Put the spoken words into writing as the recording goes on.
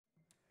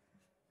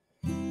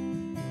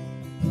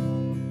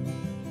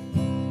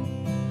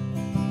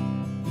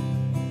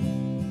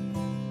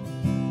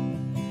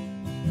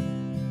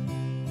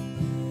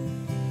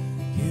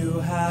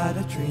had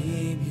a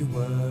dream. You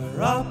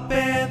were up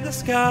in the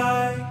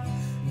sky,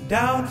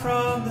 down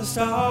from the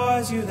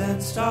stars. You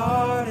then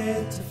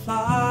started to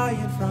fly,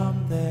 and from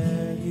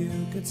there you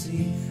could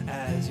see,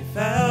 as you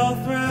fell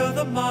through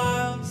the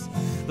miles,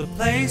 the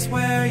place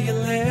where you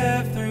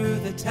live. Through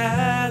the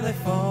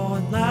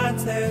telephone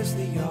lines, there's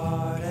the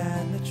yard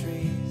and the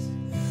trees,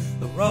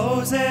 the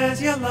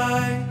roses you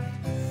liked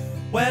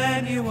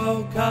when you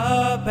woke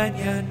up, and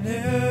you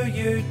knew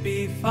you'd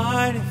be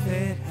fine if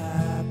it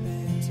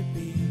happened to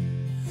be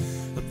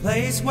the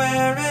place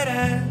where it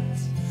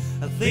ends.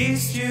 At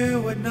least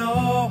you would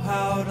know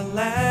how to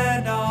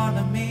land on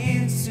a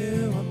means to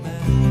an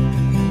end.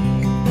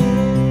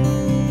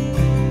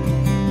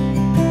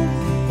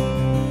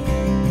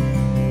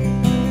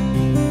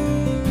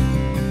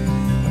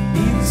 A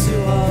means to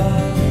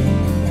an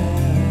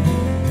end.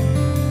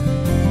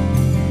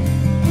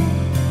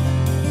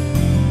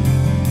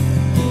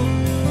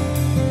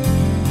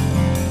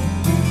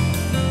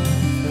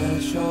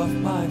 Fresh off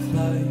my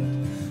flight,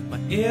 my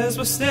ears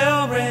were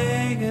still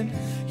ringing.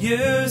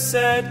 You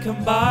said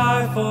come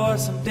by for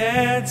some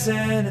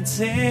dancing and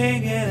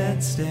singing,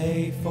 and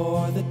stay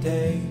for the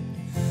day,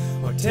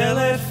 or till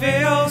it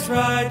feels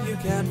right. You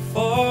can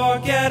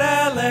forget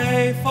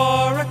LA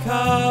for a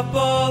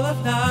couple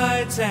of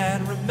nights,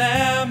 and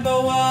remember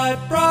what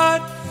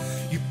brought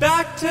you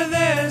back to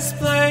this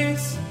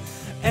place.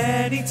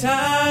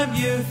 Anytime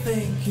you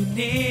think you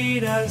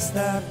need us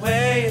that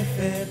way, if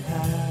it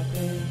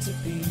happened to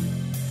be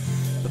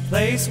the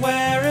place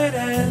where it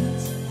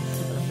ends,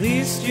 at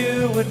least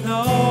you would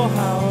know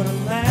how to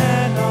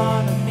land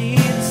on a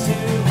means to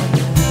an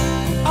end.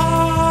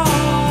 Oh,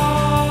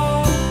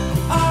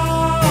 oh,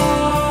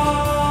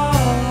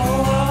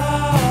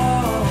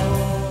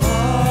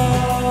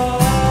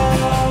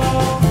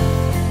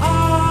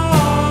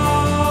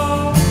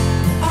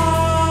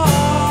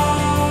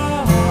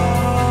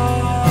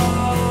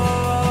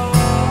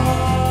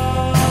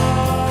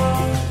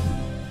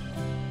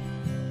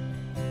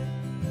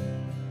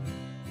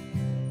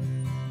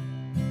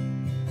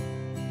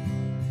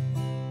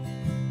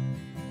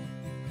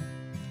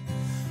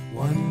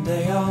 one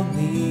day I'll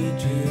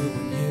need you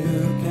when you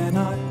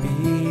cannot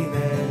be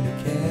there to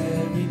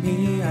carry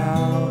me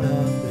out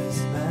of this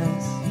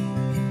mess.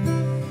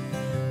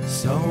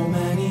 So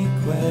many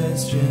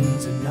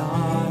questions and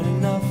not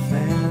enough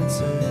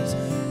answers.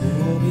 Who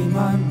will be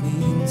my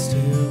means to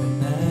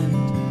an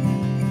end?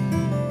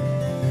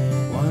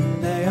 One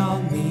day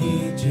I'll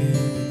need you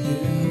when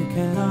you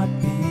cannot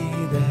be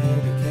there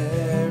to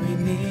carry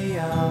me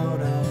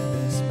out of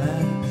this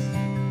mess.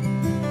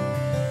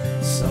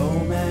 So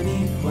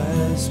many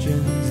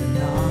questions and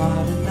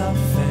not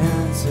enough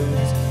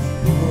answers.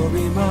 Who will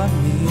be my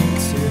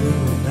means to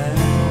an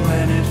end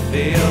when it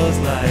feels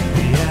like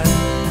the